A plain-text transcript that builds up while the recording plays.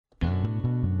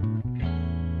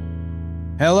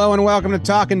Hello and welcome to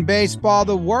Talking Baseball.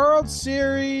 The World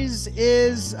Series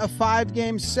is a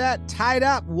 5-game set, tied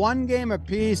up 1 game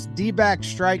apiece. D-backs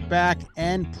strike back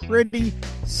and pretty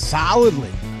solidly.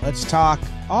 Let's talk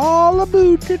all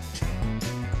about it.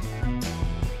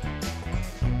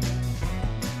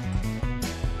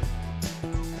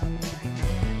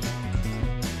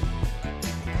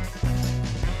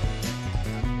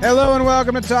 Hello and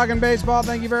welcome to Talking Baseball.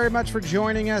 Thank you very much for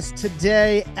joining us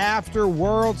today after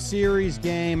World Series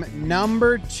game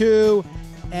number 2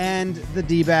 and the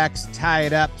D-backs tie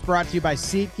it up. It's brought to you by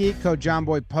SeatGeek. Code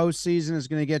JohnBoy Postseason is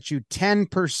going to get you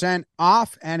 10%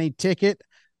 off any ticket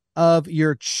of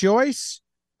your choice.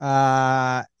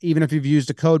 Even if you've used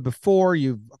a code before,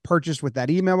 you've purchased with that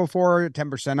email before,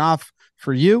 10% off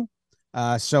for you.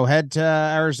 So head to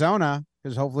Arizona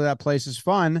because hopefully that place is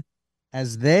fun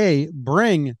as they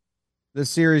bring the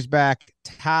series back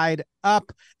tied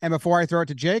up. And before I throw it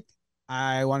to Jake,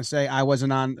 I want to say I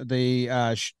wasn't on the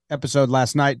episode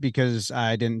last night because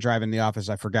I didn't drive in the office.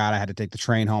 I forgot I had to take the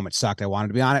train home. It sucked. I wanted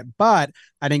to be on it, but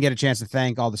I didn't get a chance to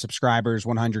thank all the subscribers.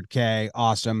 100K.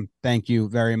 Awesome. Thank you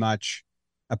very much.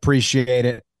 Appreciate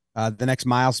it. The next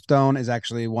milestone is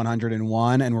actually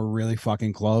 101 and we're really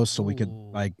fucking close. So we could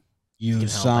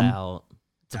use some. Out.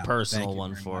 It's a personal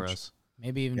one for us.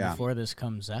 Maybe even before this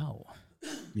comes out.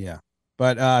 Yeah.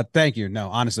 But thank you. No,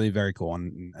 honestly, very cool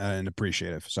and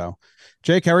appreciative. So,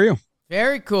 Jake, how are you?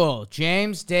 Very cool.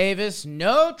 James Davis,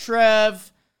 no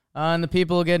Trev. And the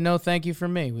people will get no thank you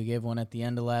from me. We gave one at the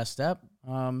end of last step.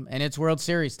 And it's World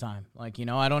Series time. I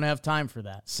don't have time for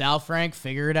that. Sal Frank,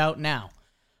 figure it out now.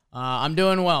 I'm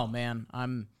doing well, man. I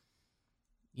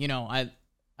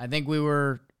think we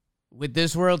were... With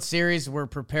this World Series, we're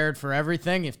prepared for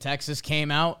everything. If Texas came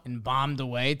out and bombed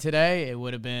away today, it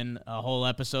would have been a whole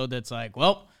episode that's like,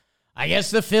 well, I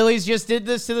guess the Phillies just did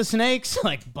this to the Snakes.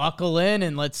 Buckle in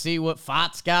and let's see what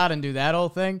Fott's got and do that whole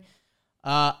thing.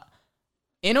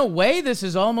 In a way, this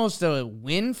is almost a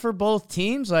win for both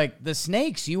teams. The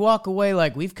Snakes, you walk away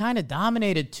we've kind of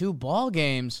dominated 2 ball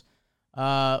games.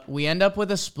 We end up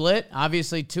with a split.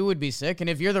 Obviously, 2 would be sick. And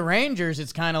if you're the Rangers,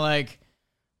 it's kind of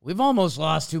we've almost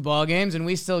lost 2 ball games, and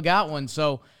we still got one.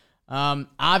 So,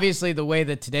 obviously, the way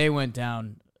that today went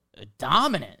down,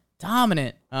 dominant.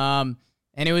 And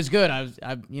it was good.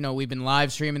 We've been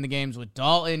live streaming the games with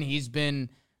Dalton. He's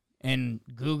been in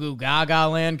goo goo gaga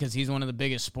land because he's one of the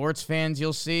biggest sports fans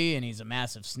you'll see, and he's a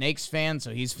massive Snakes fan,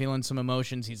 so he's feeling some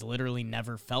emotions he's literally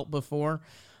never felt before.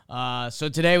 So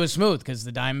today was smooth because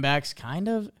the Diamondbacks kind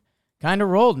of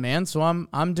rolled, man. So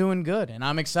I'm doing good, and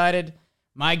I'm excited.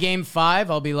 My game 5,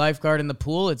 I'll be lifeguard in the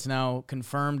pool. It's now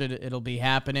confirmed it'll be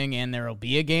happening, and there'll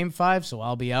be a game 5, so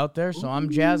I'll be out there. So I'm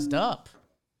jazzed up.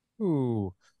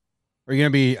 Ooh. Are you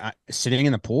going to be sitting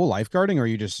in the pool lifeguarding, or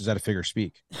is that a figure of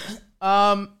speak?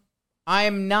 I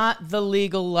am not the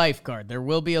legal lifeguard. There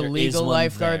will be a legal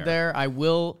lifeguard there.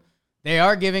 They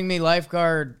are giving me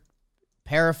lifeguard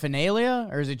paraphernalia,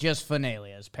 or is it just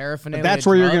finalia? Is paraphernalia But that's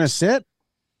where you're going to sit?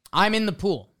 I'm in the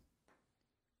pool.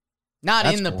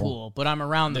 Not in the pool, but I'm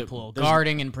around the pool,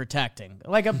 guarding and protecting,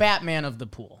 like a Batman of the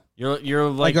pool. You're are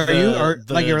they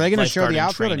going to show the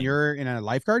outfield and you're in a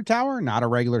lifeguard tower, not a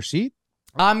regular seat?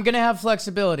 I'm going to have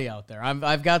flexibility out there.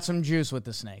 I've got some juice with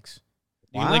the Snakes.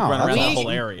 You run around the whole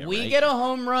area. We get a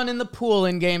home run in the pool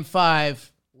in game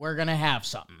 5. We're going to have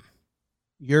something.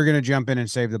 You're going to jump in and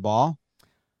save the ball?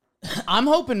 I'm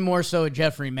hoping more so a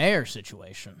Jeffrey Mayer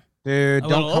situation. Dude,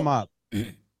 don't come up.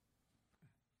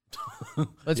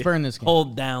 Let's burn this game.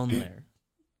 Hold down there.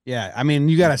 Yeah,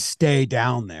 you got to stay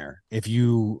down there if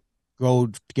you go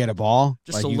to get a ball.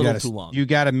 Just a little too long. You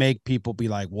got to make people be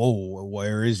like, whoa,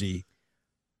 where is he?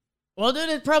 Well, dude,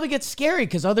 it probably gets scary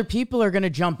because other people are going to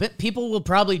jump in. People will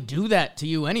probably do that to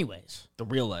you anyways. The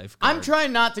real life. I'm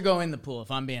trying not to go in the pool,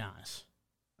 if I'm being honest.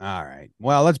 All right.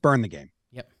 Well, let's burn the game.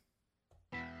 Yep.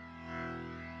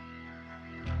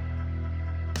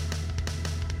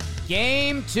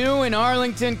 Game 2 in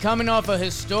Arlington, coming off a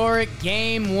historic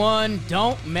Game 1.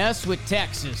 Don't mess with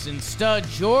Texas and stud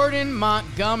Jordan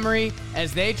Montgomery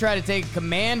as they try to take a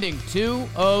commanding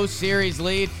 2-0 series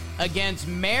lead against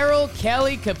Merrill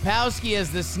Kelly Kapowski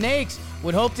as the Snakes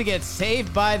would hope to get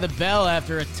saved by the bell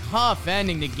after a tough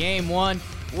ending to Game 1.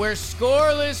 We're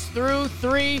scoreless through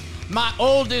 3. My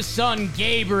oldest son,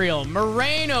 Gabriel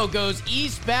Moreno, goes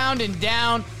eastbound and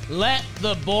down. Let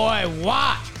the boy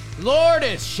watch.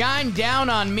 Lourdes, shine down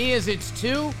on me as it's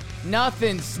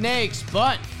 2-0 Snakes,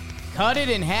 but cut it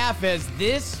in half as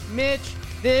this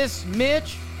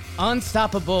Mitch,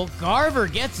 unstoppable. Garver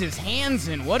gets his hands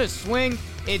in. What a swing.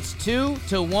 It's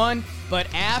 2-1, but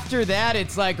after that,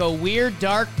 it's like a weird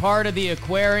dark part of the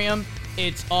aquarium.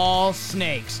 It's all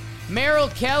Snakes. Merrill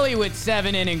Kelly with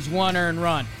 7 innings, 1 earned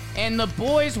run. And the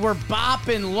boys were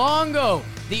bopping Longo.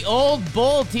 The old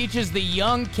bull teaches the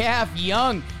young calf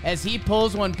young as he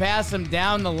pulls one past him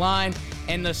down the line.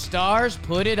 And the Stars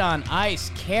put it on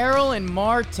ice. Carroll and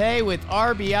Marte with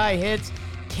RBI hits.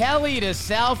 Kelly to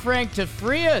Salfrank to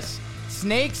Frias.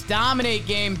 Snakes dominate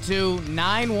Game 2,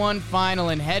 9-1 final,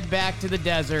 and head back to the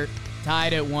desert,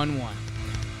 tied at 1-1.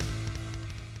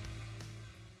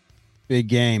 Big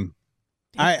game.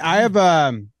 I have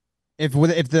if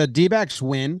the D-backs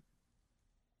win,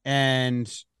 and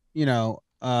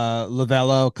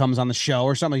Lovello comes on the show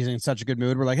or something, he's in such a good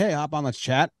mood. We're like, hey, hop on, let's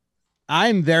chat.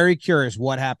 I'm very curious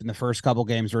what happened the first couple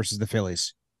games versus the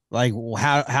Phillies. Like,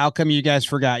 how come you guys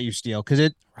forgot you steal?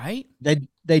 Because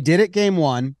they did it Game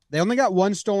 1. They only got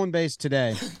 1 stolen base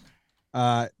today,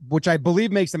 which I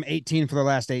believe makes them 18 for their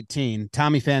last 18.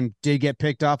 Tommy Pham did get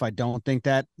picked off. I don't think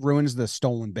that ruins the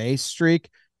stolen base streak,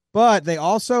 but they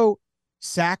also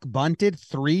sack bunted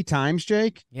 3 times,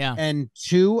 Jake. Yeah. And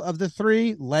 2 of the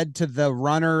 3 led to the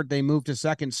runner they moved to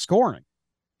second scoring.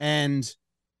 And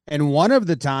one of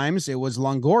the times it was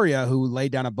Longoria who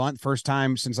laid down a bunt, first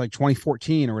time since like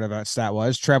 2014 or whatever that stat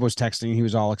was. Trev was texting. He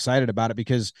was all excited about it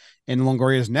because in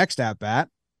Longoria's next at bat,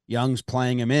 Young's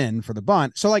playing him in for the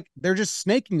bunt. So like they're just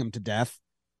snaking him to death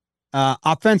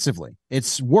offensively.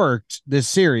 It's worked this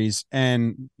series.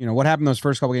 And what happened those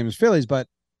first couple games with Phillies, but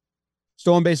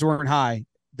stolen bases weren't high.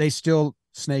 They still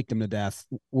snaked him to death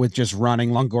with just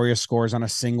running. Longoria scores on a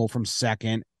single from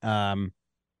second.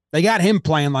 They got him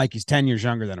playing like he's 10 years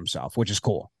younger than himself, which is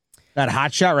cool. That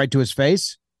hot shot right to his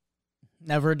face.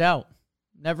 Never a doubt.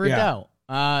 Never a doubt.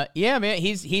 Yeah, man,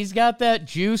 he's got that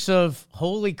juice of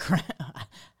holy crap.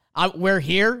 We're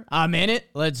here. I'm in it.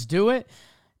 Let's do it.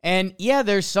 And yeah,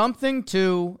 there's something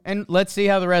to, and let's see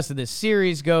how the rest of this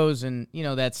series goes. And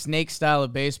that snake style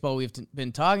of baseball, we've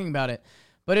been talking about it,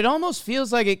 but it almost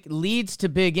feels like it leads to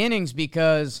big innings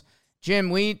because Jim,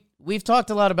 We've talked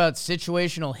a lot about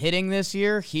situational hitting this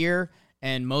year here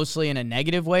and mostly in a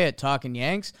negative way at Talkin'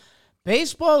 Yanks.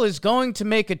 Baseball is going to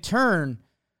make a turn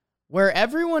where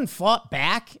everyone fought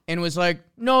back and was like,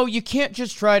 no, you can't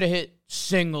just try to hit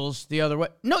singles the other way.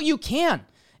 No, you can.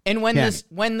 And when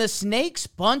the Snakes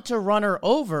bunt a runner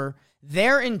over,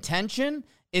 their intention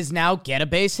is now get a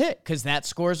base hit because that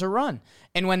scores a run.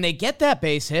 And when they get that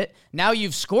base hit, now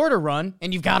you've scored a run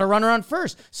and you've got a runner on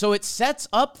first. So it sets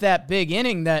up that big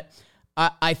inning that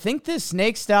I think this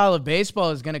snake style of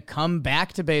baseball is going to come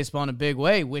back to baseball in a big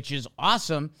way, which is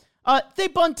awesome. They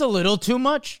bunt a little too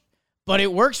much, but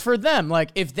it works for them. Like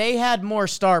if they had more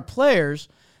star players,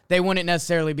 they wouldn't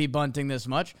necessarily be bunting this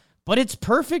much, but it's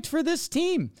perfect for this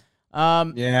team.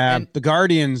 The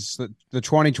Guardians, the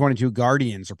 2022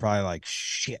 Guardians are probably like,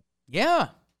 shit. Yeah.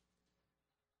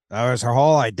 That was her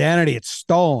whole identity. It's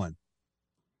stolen.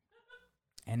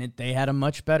 And they had a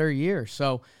much better year.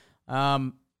 So,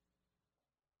 and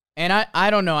I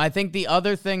don't know. I think the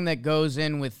other thing that goes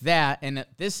in with that, and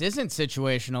this isn't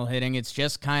situational hitting, it's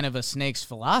just kind of a Snakes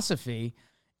philosophy,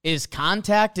 is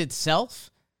contact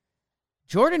itself.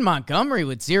 Jordan Montgomery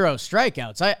with 0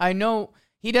 strikeouts. I know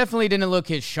he definitely didn't look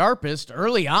his sharpest.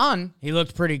 Early on, he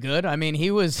looked pretty good. I mean,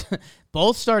 he was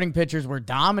both starting pitchers were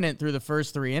dominant through the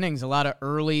first 3 innings, a lot of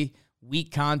early,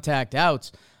 weak contact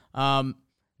outs. No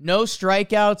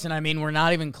strikeouts, and I mean, we're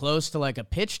not even close to like a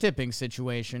pitch tipping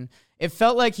situation. It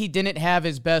felt like he didn't have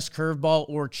his best curveball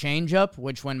or changeup,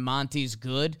 which when Monty's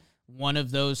good, one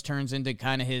of those turns into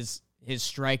kind of his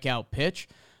strikeout pitch.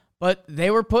 But they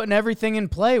were putting everything in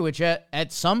play, which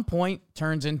at some point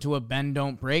turns into a bend,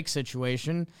 don't break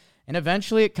situation. And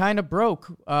eventually it kind of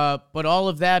broke. But all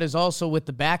of that is also with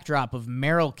the backdrop of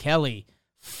Merrill Kelly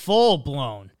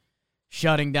full-blown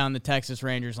shutting down the Texas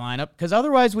Rangers lineup. Because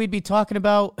otherwise we'd be talking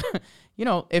about,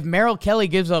 if Merrill Kelly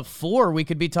gives up 4, we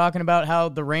could be talking about how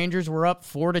the Rangers were up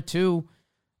 4-2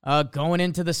 going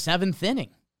into the 7th inning.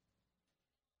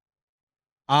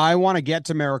 I want to get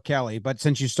to Merrill Kelly, but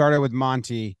since you started with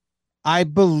Monty, I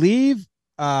believe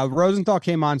Rosenthal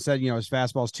came on and said, his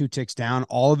fastball is 2 ticks down.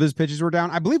 All of his pitches were down.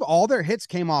 I believe all their hits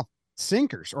came off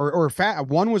sinkers or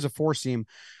one was a 4-seam.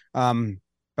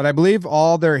 But I believe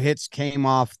all their hits came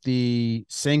off the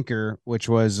sinker, which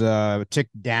was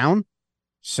ticked down.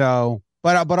 So,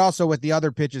 but also with the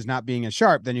other pitches not being as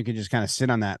sharp, then you can just kind of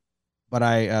sit on that. But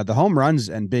the home runs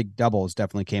and big doubles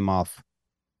definitely came off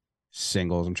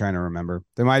singles. I'm trying to remember.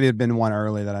 There might have been one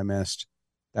early that I missed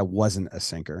that wasn't a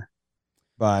sinker.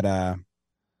 But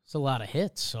it's a lot of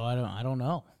hits, so I don't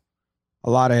know.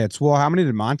 A lot of hits. Well, how many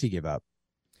did Monty give up?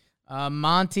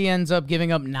 Monty ends up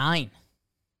giving up 9.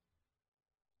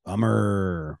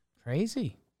 Bummer.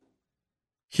 Crazy.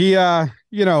 He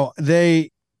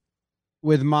they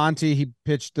with Monty, he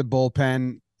pitched the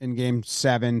bullpen in game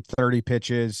 7, 30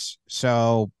 pitches.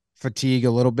 So fatigue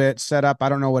a little bit set up. I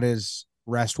don't know what his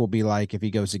rest will be like if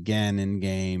he goes again in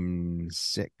game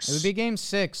 6. It would be game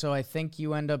 6, so I think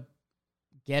you end up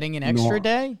getting an extra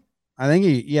day. I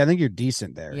think you're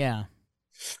decent there. Yeah.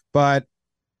 But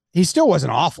he still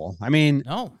wasn't awful. I mean,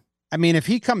 no. I mean, if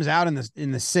he comes out in the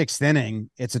 6th inning,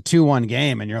 it's a 2-1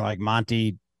 game, and you're like,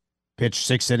 Monty pitched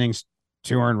 6 innings,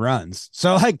 2 earned runs.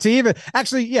 So like to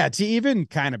even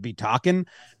kind of be talking,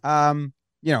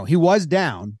 he was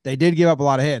down. They did give up a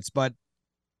lot of hits, but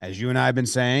as you and I have been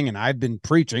saying, and I've been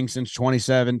preaching since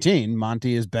 2017,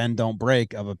 Monty is bend don't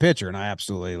break of a pitcher, and I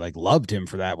absolutely loved him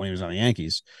for that when he was on the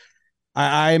Yankees.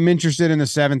 I'm interested in the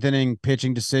 7th inning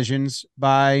pitching decisions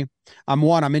by. I'm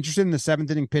interested in the 7th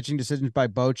inning pitching decisions by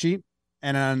Bochy,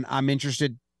 and I'm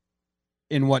interested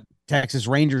in what Texas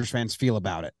Rangers fans feel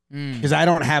about it, because I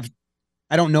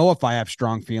don't know if I have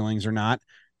strong feelings or not.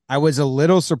 I was a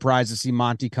little surprised to see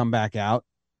Monty come back out.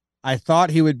 I thought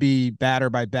he would be batter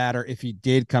by batter if he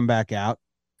did come back out.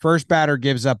 First batter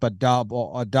gives up a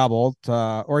double,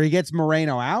 or he gets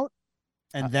Moreno out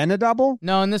and then a double.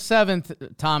 No, in the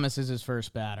 7th, Thomas is his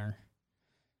first batter.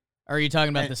 Or are you talking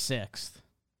about the 6th?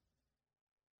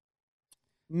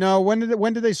 No, when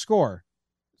did they score?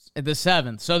 The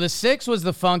 7th. So the 6th was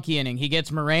the funky inning. He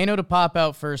gets Moreno to pop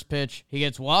out first pitch. He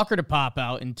gets Walker to pop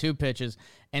out in 2 pitches.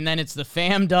 And then it's the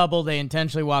Pham double. They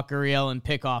intentionally walk Gurriel and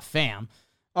pick off Pham.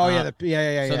 Oh, yeah.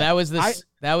 So that was the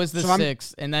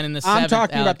 6th. And then in the 7th, I'm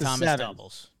talking Alec about the Thomas 7th.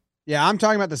 doubles. Yeah, I'm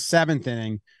talking about the 7th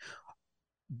inning.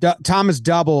 Thomas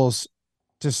doubles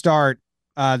to start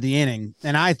the inning.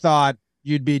 And I thought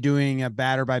you'd be doing a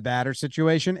batter by batter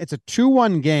situation. It's a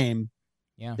 2-1 game.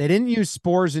 Yeah. They didn't use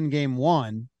Spores in game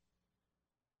 1.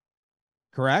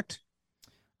 Correct?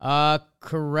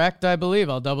 Correct, I believe.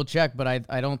 I'll double check, but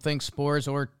I don't think Spores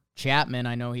or Chapman,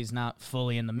 I know he's not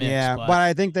fully in the mix. Yeah, but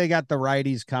I think they got the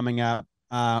righties coming up,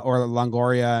 or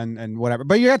Longoria and whatever.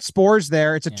 But you got Spores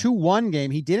there. It's a 2-1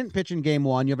 game. He didn't pitch in game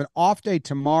 1. You have an off day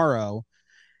tomorrow.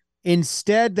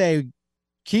 Instead, they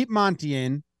keep Monty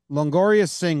in. Longoria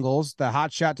singles, the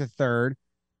hot shot to third,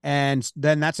 and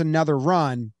then that's another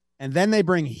run. And then they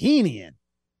bring Heaney in.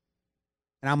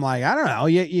 And I'm like, I don't know.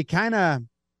 You kind of,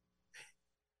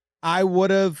 I would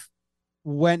have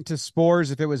went to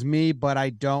Spores if it was me, but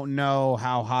I don't know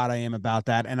how hot I am about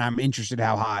that. And I'm interested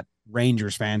how hot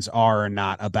Rangers fans are or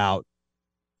not about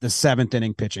the 7th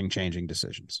inning pitching changing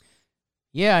decisions.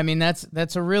 Yeah, I mean,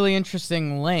 that's a really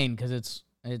interesting lane because it's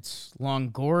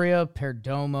Longoria,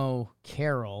 Perdomo,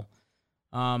 Carroll.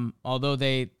 Although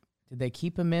did they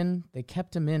keep him in? They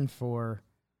kept him in for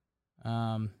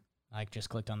I just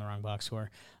clicked on the wrong box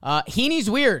score. Heaney's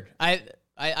weird.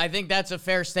 I think that's a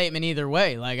fair statement either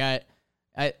way. Like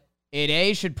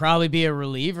it should probably be a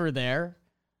reliever there.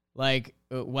 Like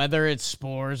whether it's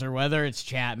Spores or whether it's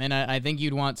Chapman, I think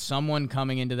you'd want someone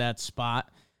coming into that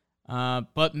spot.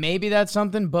 But maybe that's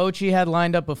something Bochy had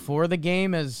lined up before the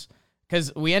game,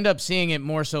 because we end up seeing it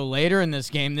more so later in this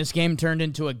game. This game turned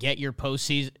into a get your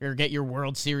postseason or get your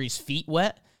World Series feet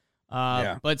wet.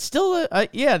 But still,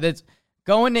 that's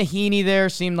going to Heaney there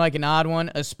seemed like an odd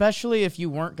one, especially if you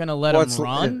weren't going to let him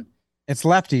run. It's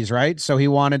lefties, right? So he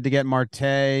wanted to get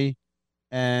Marte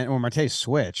Marte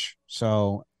switch.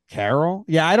 So Carroll,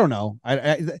 yeah, I don't know.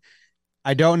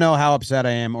 I don't know how upset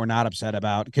I am or not upset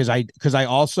about, because I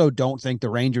also don't think the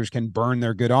Rangers can burn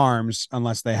their good arms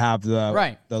unless they have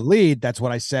the lead. That's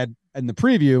what I said in the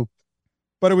preview.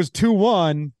 But it was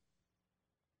 2-1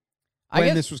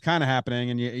 when this was kind of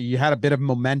happening, and you had a bit of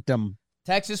momentum.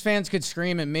 Texas fans could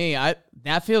scream at me.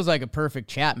 That feels like a perfect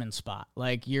Chapman spot.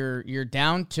 Like you're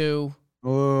down 2.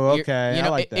 Oh, okay. I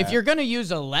like that. If you're gonna use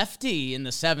a lefty in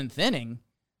the 7th inning,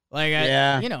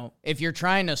 if you're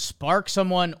trying to spark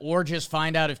someone or just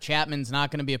find out if Chapman's not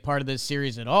going to be a part of this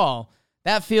series at all,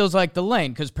 that feels like the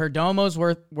lane, because Perdomo's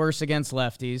worse against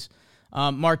lefties.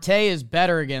 Marte is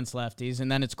better against lefties, and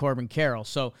then it's Corbin Carroll.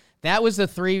 So that was the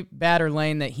 3-batter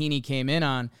lane that Heaney came in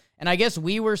on. And I guess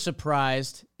we were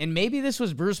surprised, and maybe this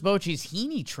was Bruce Bochy's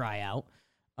Heaney tryout,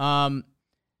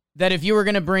 that if you were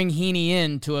going to bring Heaney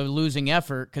in to a losing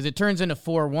effort, because it turns into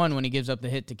 4-1 when he gives up the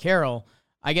hit to Carroll,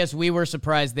 I guess we were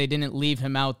surprised they didn't leave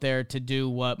him out there to do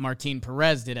what Martin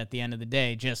Perez did at the end of the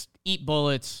day. Just eat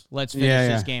bullets. Let's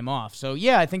finish this game off. So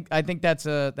yeah, I think that's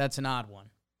an odd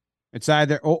one. It's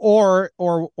either or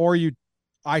you.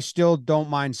 I still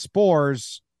don't mind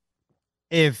Spores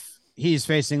if he's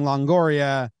facing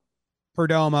Longoria,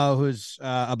 Perdomo, who's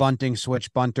a bunting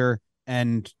switch bunter,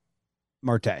 and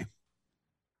Marte.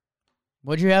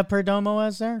 What'd you have Perdomo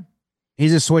as there?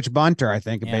 He's a switch bunter, I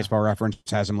think. Baseball Reference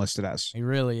has him listed as. He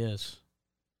really is.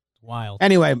 Wild.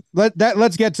 Anyway,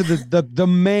 let's get to the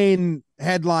main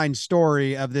headline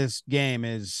story of this game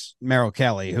is Merrill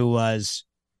Kelly, who was,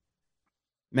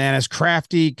 man, as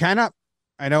crafty,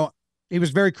 he was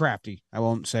very crafty. I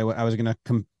won't say what I was going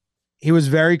to he was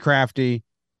very crafty.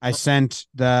 I sent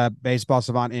the Baseball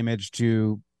Savant image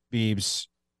to Beebs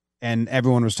and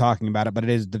everyone was talking about it, but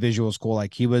the visual is cool.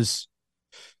 Like he was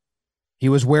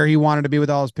where he wanted to be with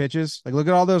all his pitches. Like look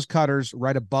at all those cutters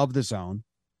right above the zone.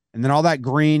 And then all that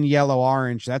green, yellow,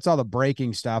 orange, that's all the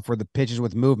breaking stuff where the pitches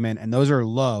with movement, and those are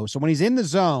low. So when he's in the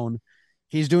zone,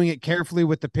 he's doing it carefully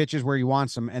with the pitches where he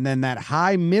wants them. And then that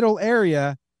high middle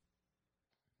area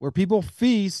where people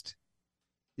feast,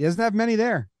 he doesn't have many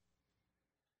there.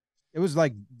 It was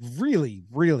like really,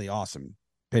 really awesome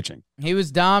pitching. He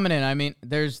was dominant. I mean,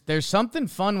 there's something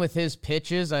fun with his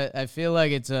pitches. I feel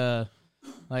like it's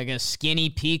like a skinny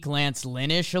peak Lance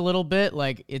Lynnish a little bit.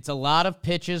 Like it's a lot of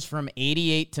pitches from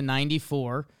 88 to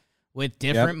 94 with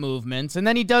different movements. And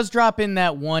then he does drop in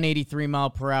that 183 mile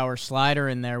per hour slider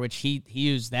in there, which he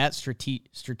used that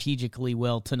strategically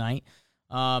well tonight.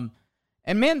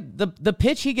 And man, the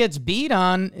pitch he gets beat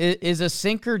on is a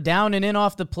sinker down and in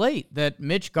off the plate that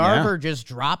Mitch Garver just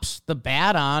drops the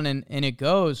bat on and it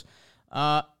goes.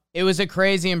 It was a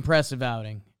crazy impressive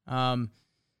outing.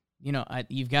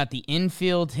 You've got the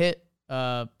infield hit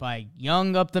by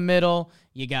Young up the middle.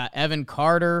 You got Evan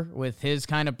Carter with his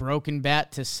kind of broken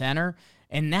bat to center,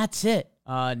 and that's it.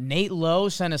 Nate Lowe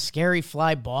sent a scary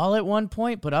fly ball at one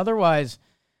point, but otherwise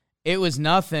it was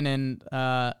nothing. And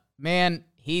man,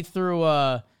 he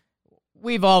threw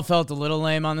we've all felt a little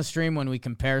lame on the stream when we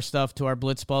compare stuff to our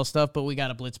blitzball stuff, but we got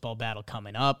a blitzball battle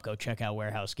coming up. Go check out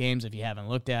Warehouse Games if you haven't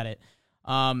looked at it.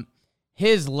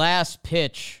 His last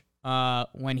pitch,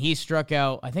 when he struck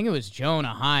out, I think it was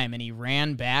Jonah Heim, and he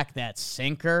ran back that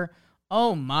sinker.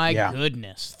 Oh, my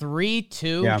goodness.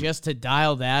 3-2 just to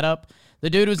dial that up.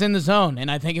 The dude was in the zone,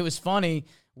 and I think it was funny.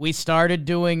 We started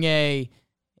doing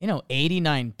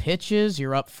 89 pitches.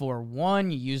 You're up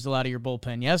 4-1. You used a lot of your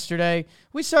bullpen yesterday.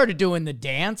 We started doing the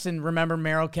dance, and remember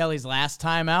Merrill Kelly's last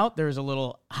time out? There was a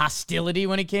little hostility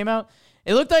when he came out.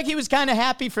 It looked like he was kind of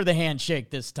happy for the handshake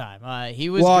this time. He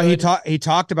was he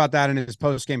talked about that in his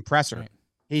post-game presser. Right.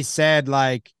 He said,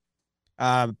 like,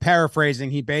 paraphrasing,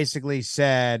 he basically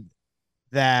said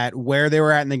that where they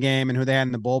were at in the game and who they had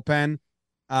in the bullpen.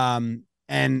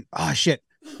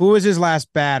 Who was his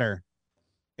last batter?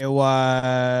 It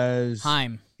was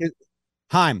Heim.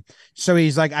 So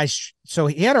he's like, so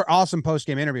he had an awesome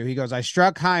post-game interview. He goes, I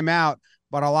struck Heim out,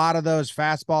 but a lot of those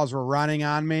fastballs were running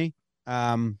on me.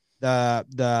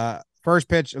 The first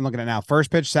pitch, I'm looking at now, first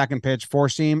pitch, second pitch, four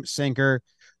seam, sinker,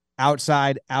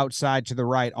 outside to the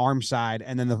right, arm side,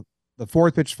 and then the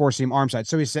fourth pitch, four seam, arm side.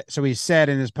 So he said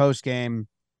in his post game,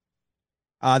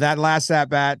 that last at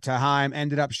bat to Heim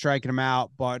ended up striking him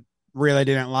out, but really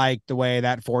didn't like the way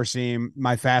that four seam,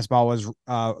 my fastball was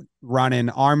running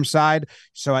arm side.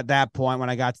 So at that point, when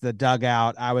I got to the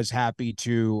dugout, I was happy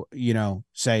to,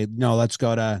 say, no, let's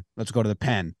go to the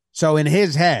pen. So in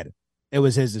his head, it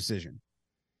was his decision.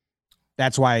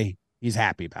 That's why he's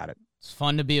happy about it. It's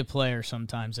fun to be a player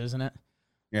sometimes, isn't it?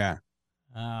 Yeah.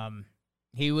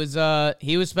 He was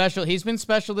special. He's been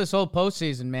special this whole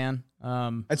postseason, man.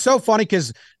 It's so funny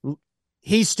because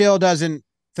he still doesn't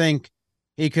think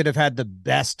he could have had the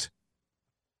best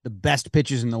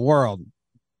pitches in the world.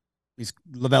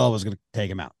 Lovella was going to take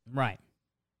him out. Right.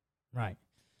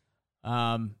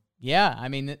 Yeah, I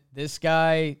mean, this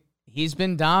guy, he's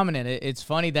been dominant. It's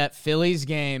funny, that Phillies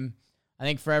game, I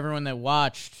think for everyone that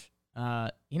watched,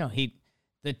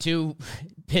 the two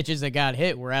pitches that got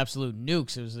hit were absolute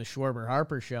nukes. It was the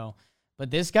Schwarber-Harper show. But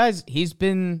this guy's, he has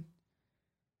been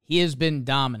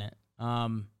dominant.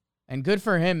 And good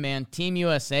for him, man. Team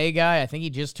USA guy. I think he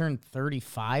just turned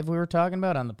 35, we were talking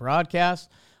about on the broadcast.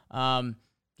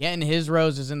 Getting his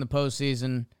roses in the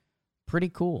postseason, pretty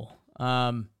cool.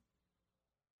 I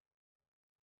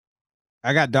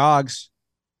got dogs.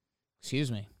 Excuse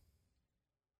me.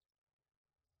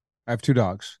 I have two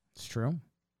dogs. It's true.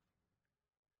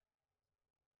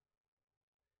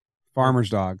 Farmer's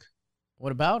dog.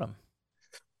 What about them?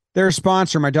 They're a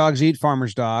sponsor. My dogs eat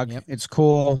Farmer's Dog. Yep. It's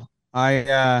cool.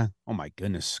 Oh my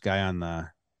goodness, guy on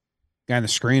the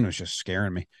screen was just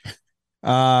scaring me.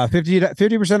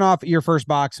 50% off your first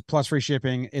box plus free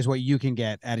shipping is what you can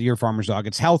get at Your Farmer's Dog.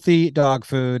 It's healthy dog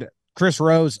food. Chris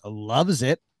Rose loves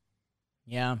it.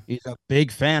 Yeah. He's a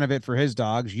big fan of it for his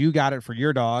dogs. You got it for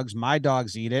your dogs. My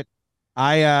dogs eat it.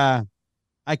 I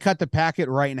cut the packet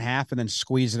right in half and then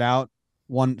squeeze it out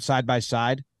one side by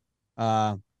side.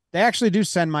 They actually do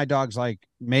send my dogs, like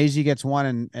Maisie gets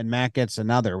one and Matt gets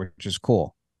another, which is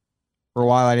cool. For a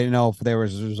while, I didn't know if it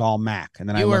was all Mac, and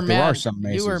then I looked. There are some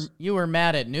Maces. You were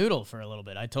mad at Noodle for a little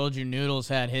bit. I told you Noodles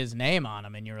had his name on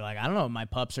them, and you were like, I don't know if my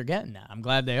pups are getting that. I'm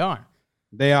glad they are.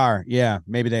 They are. Yeah,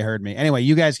 maybe they heard me. Anyway,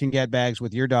 you guys can get bags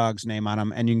with your dog's name on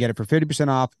them, and you can get it for 50%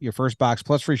 off your first box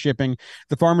plus free shipping.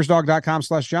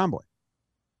 thefarmersdog.com/JohnBoy.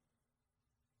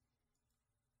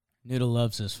 Noodle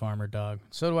loves his farmer dog.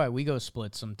 So do I. We go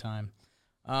split sometime.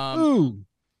 Ooh.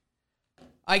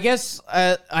 I guess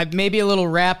I maybe a little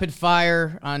rapid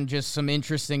fire on just some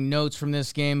interesting notes from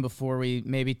this game before we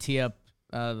maybe tee up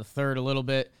the third a little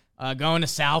bit. Going to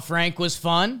Sal Frank was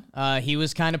fun. He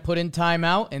was kind of put in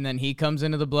timeout, and then he comes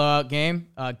into the blowout game,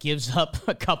 gives up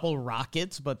a couple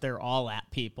rockets, but they're all at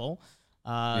people.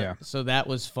 So that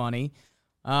was funny.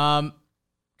 Trying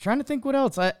to think what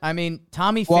else. I mean,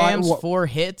 Tommy Pham's 4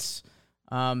 hits.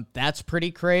 That's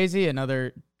pretty crazy.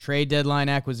 Another trade deadline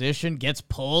acquisition gets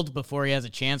pulled before he has a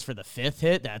chance for the 5th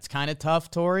hit. That's kind of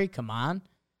tough, Tori. Come on.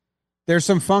 There's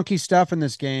some funky stuff in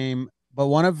this game, but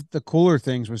one of the cooler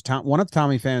things was one of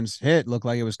Tommy Pham's hit looked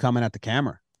like it was coming at the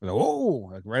camera. Like, whoa,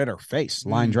 like right at our face.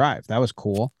 Line drive. That was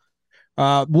cool.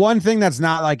 One thing that's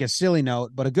not like a silly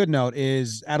note, but a good note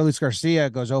is Adolis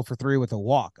Garcia goes 0 for 3 with a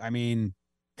walk. I mean,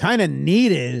 kind of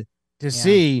needed to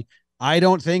see. I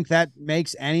don't think that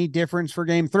makes any difference for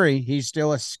game 3. He's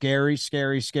still a scary,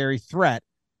 scary, scary threat.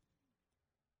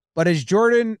 But it's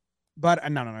Jordan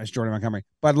Montgomery.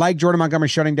 But like Jordan Montgomery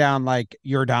shutting down like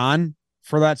Yordan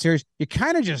for that series, you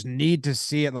kind of just need to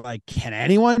see it. Like, can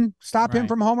anyone stop him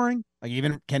from homering? Like,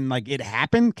 even can like it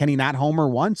happen? Can he not homer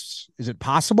once? Is it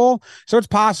possible? So it's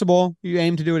possible. You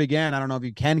aim to do it again. I don't know if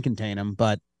you can contain him,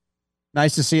 but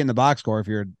nice to see it in the box score if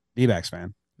you're a D-backs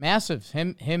fan. Massive.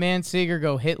 Him and Seager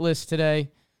go hitless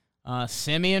today.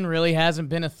 Simeon really hasn't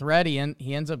been a threat. He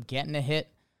ends up getting a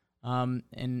hit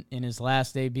in his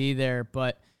last AB there.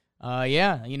 But,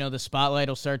 the spotlight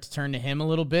will start to turn to him a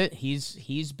little bit.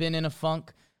 He's been in a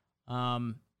funk.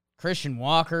 Christian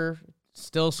Walker,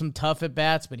 still some tough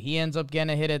at-bats, but he ends up getting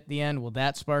a hit at the end. Will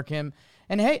that spark him?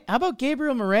 And, hey, how about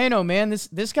Gabriel Moreno, man?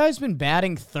 This guy's been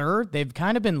batting third. They've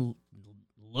kind of been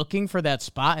looking for that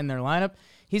spot in their lineup.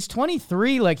 He's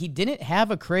 23. Like, he didn't have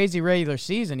a crazy regular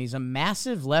season. He's a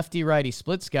massive lefty-righty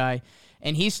splits guy,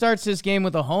 and he starts this game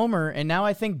with a homer, and now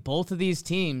I think both of these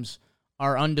teams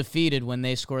are undefeated when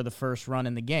they score the first run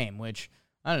in the game, which,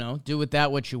 I don't know, do with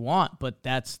that what you want, but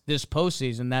that's this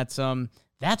postseason.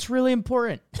 That's really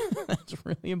important. That's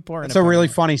really important. It's a really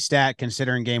funny stat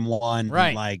considering game 1.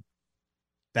 Right. Like,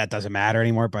 that doesn't matter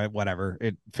anymore, but whatever.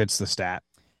 It fits the stat.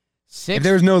 6. If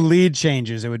there was no lead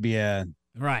changes, it would be a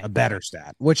better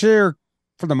stat, which are,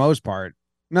 for the most part.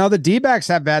 No, the D-backs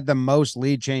have had the most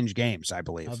lead change games, I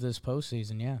believe. Of this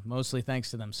postseason, yeah. Mostly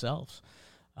thanks to themselves.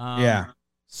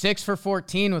 6 for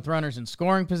 14 with runners in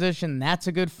scoring position. That's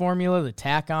a good formula. The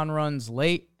tack-on runs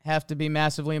late have to be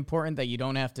massively important, that you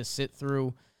don't have to sit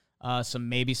through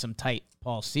some tight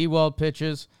Paul Sewald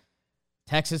pitches.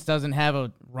 Texas doesn't have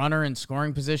a runner in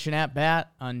scoring position at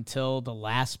bat until the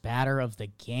last batter of the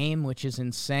game, which is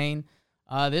insane.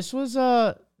 This was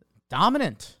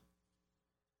dominant.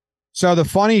 So the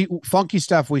funky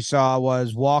stuff we saw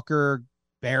was Walker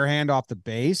barehand off the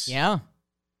base. Yeah.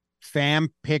 Pham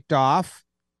picked off.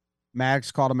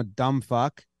 Maddox called him a dumb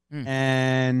fuck.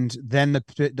 And then the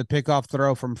pickoff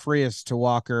throw from Frias to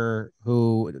Walker,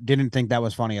 who didn't think that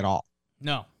was funny at all.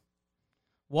 No.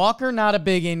 Walker, not a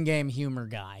big in-game humor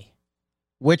guy.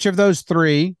 Which of those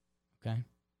 3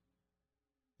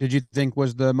 did you think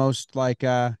was the most like,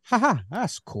 haha,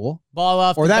 that's cool? Ball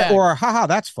off the bag. Or haha,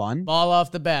 that's fun. Ball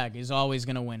off the bag is always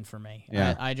going to win for me.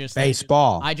 Yeah. I just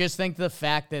baseball. I just think the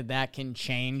fact that can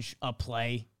change a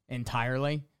play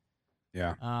entirely.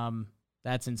 Yeah.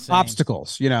 That's insane.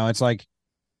 Obstacles, it's like,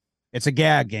 it's a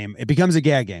gag game. It becomes a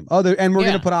gag game. We're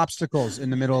going to put obstacles in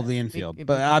the middle of the infield,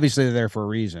 but obviously they're there for a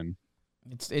reason.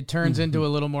 It turns into a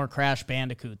little more Crash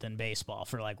Bandicoot than baseball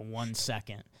for like 1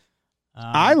 second.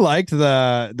 I liked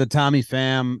the Tommy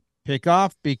Pham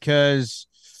pickoff because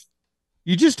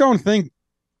you just don't think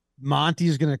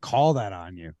Monty's going to call that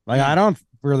on you. Like, I don't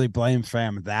really blame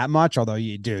Pham that much, although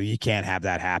you do. You can't have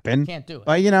that happen. Can't do it.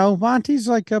 But, Monty's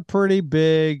like a pretty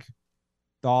big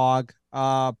dog.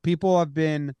 People have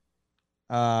been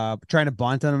trying to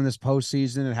bunt on him this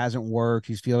postseason. It hasn't worked.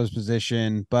 He's fielded his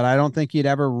position, but I don't think he'd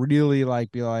ever really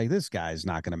be like, this guy's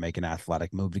not going to make an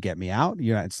athletic move to get me out.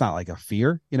 It's not like a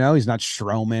fear, he's not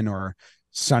Stroman or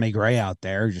Sonny Gray out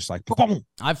there. Just like, boom.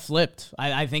 I've flipped.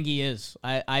 I think he is.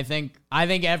 I think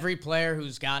every player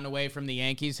who's gotten away from the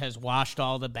Yankees has washed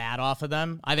all the bad off of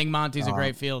them. I think Monty's a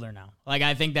great fielder now. Like,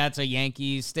 I think that's a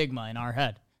Yankee stigma in our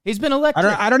head. He's been electric.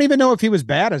 I don't even know if he was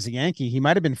bad as a Yankee. He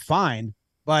might have been fine,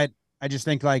 but I just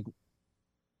think like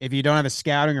if you don't have a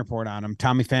scouting report on him,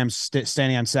 Tommy Pham's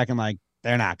standing on second, like,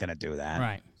 they're not going to do that.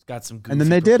 Right. He's got some goofy and then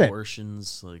they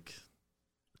proportions. Like,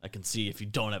 I can see if you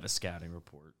don't have a scouting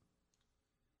report.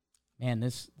 Man,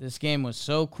 this game was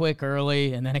so quick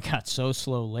early, and then it got so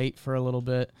slow late for a little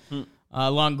bit.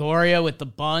 Longoria with the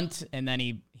bunt, and then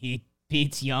he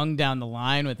beats Young down the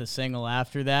line with a single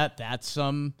after that. That's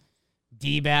some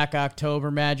D-back October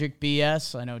Magic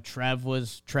BS. I know Trev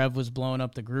was blowing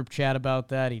up the group chat about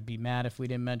that. He'd be mad if we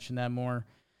didn't mention that more.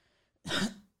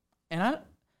 And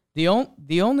the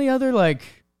only other like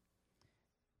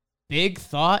big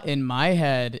thought in my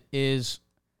head is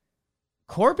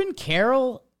Corbin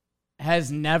Carroll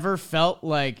has never felt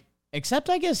like, except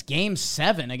I guess Game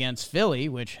 7 against Philly,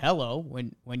 which, hello,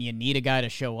 when you need a guy to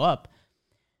show up,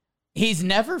 he's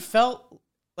never felt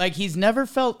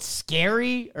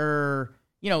scary or,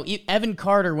 Evan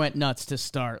Carter went nuts to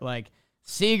start. Like,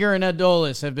 Seager and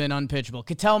Adolis have been unpitchable.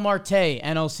 Ketel Marte,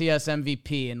 NLCS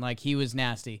MVP, and, like, he was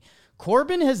nasty.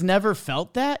 Corbin has never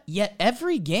felt that, yet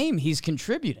every game he's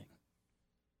contributing.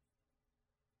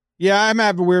 Yeah, I'm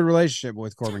having a weird relationship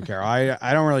with Corbin Carroll.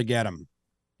 I don't really get him.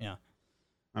 Yeah.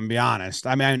 I'm be honest.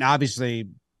 I mean, obviously,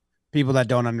 people that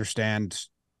don't understand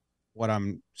what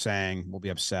I'm saying will be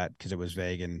upset because it was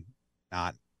vague and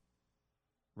not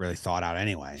really thought out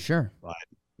anyway. Sure. But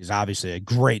he's obviously a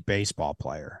great baseball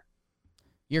player.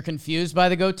 You're confused by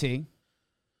the goatee.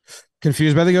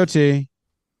 Confused by the goatee.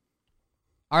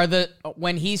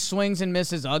 When he swings and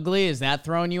misses ugly, is that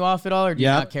throwing you off at all, or do you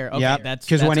not care? Okay, that's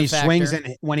because when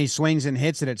he swings and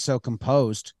hits it, it's so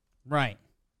composed. Right.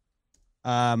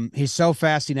 He's so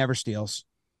fast he never steals.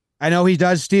 I know he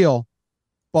does steal,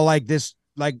 but like this,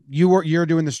 like you're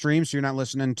doing the stream, so you're not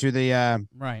listening to the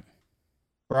right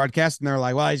broadcast, and they're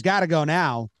like, well, he's got to go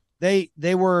now. They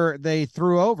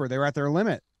threw over. They were at their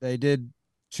limit. They did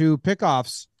 2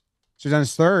 pickoffs. So he's on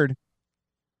his third. It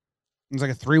was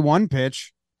like a 3-1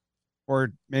 pitch.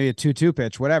 Or maybe a 2-2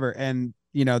 pitch, whatever. And,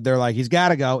 they're like, he's got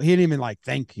to go. He didn't even like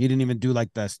think. He didn't even do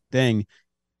like this thing.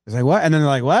 It's like, what? And then they're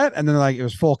like, what? And then they're like, it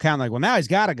was full count. Like, well, now he's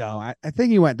got to go. I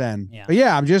think he went then. Yeah. But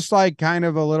yeah, I'm just like kind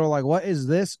of a little like, what is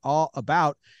this all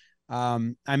about?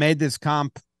 I made this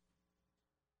comp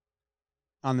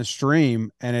on the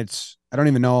stream, and I don't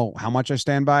even know how much I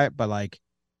stand by it, but like,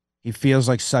 he feels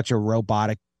like such a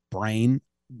robotic brain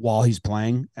while he's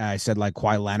playing. And I said like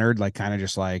Kawhi Leonard, like kind of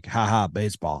just like, haha,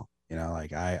 baseball.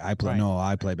 Like I play, no,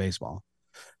 I play baseball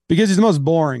because he's the most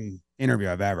boring interview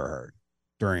I've ever heard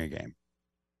during a game.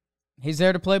 He's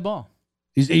there to play ball.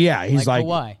 He's like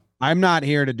Kawhi. I'm not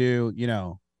here to do, he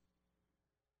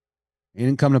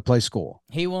didn't come to play school.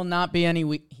 He will not be in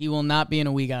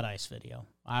a We Got Ice video.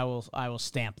 I will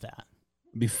stamp that.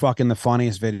 It'd be fucking the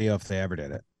funniest video if they ever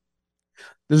did it.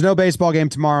 There's no baseball game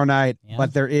tomorrow night,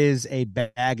 but there is a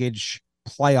baggage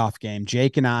playoff game.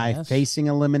 Jake and I facing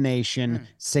elimination,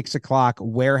 6:00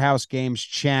 Warehouse Games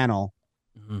channel.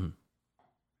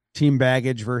 Team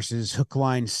Baggage versus Hook,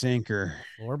 Line, Sinker.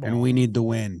 And we need the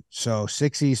win. So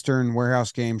 6 Eastern,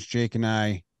 Warehouse Games, Jake and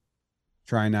I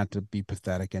trying not to be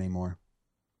pathetic anymore.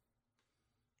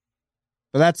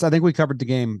 But I think we covered the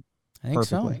game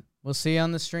perfectly. So. We'll see you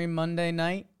on the stream Monday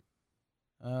night.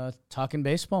 Talking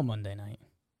baseball Monday night.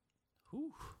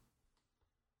 Whew.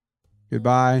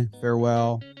 Goodbye.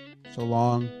 Farewell. So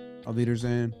long. Auf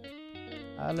Wiedersehen.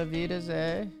 Auf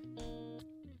Wiedersehen.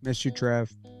 Miss you,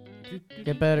 Trev.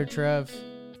 Get better, Trev.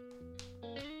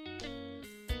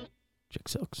 Chick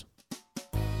sucks.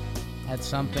 That's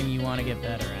something you want to get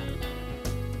better at.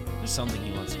 There's something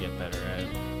he wants to get better at.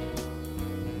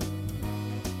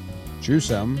 Choose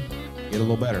some. Get a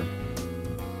little better.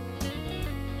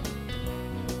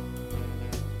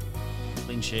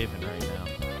 Clean shaven right now.